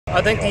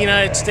I think the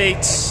United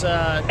States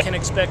can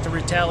expect a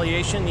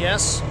retaliation,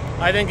 yes.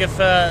 I think if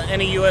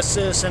any U.S.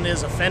 citizen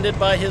is offended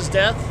by his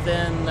death,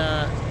 then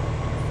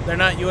they're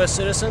not U.S.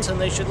 citizens and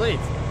they should leave.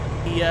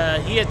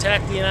 He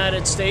attacked the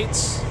United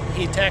States.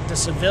 He attacked a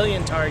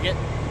civilian target,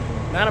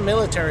 not a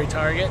military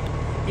target.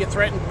 He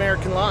threatened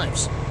American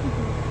lives.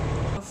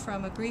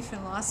 From a grief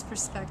and loss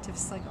perspective,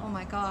 it's like, oh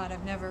my God,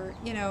 I've never,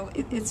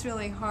 it's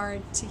really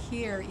hard to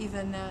hear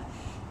even that,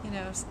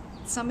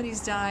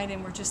 somebody's died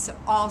and we're just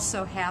all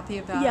so happy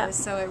about it.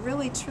 So it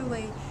really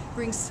truly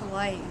brings to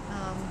light,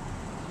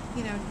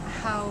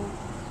 how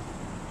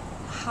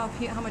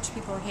much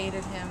people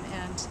hated him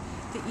and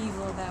the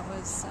evil that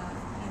was,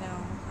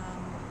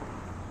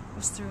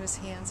 was through his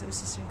hands. It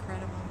was just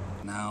incredible.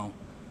 Now,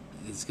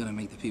 it's going to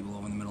make the people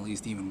over in the Middle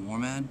East even more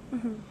mad.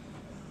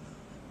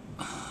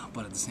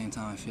 But at the same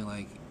time, I feel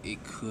like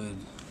it could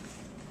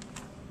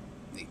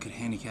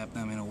handicap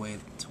them in a way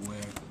to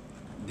where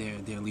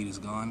their leader's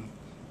gone.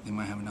 They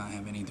might not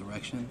have any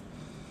direction,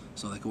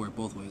 so that could work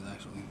both ways,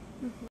 actually.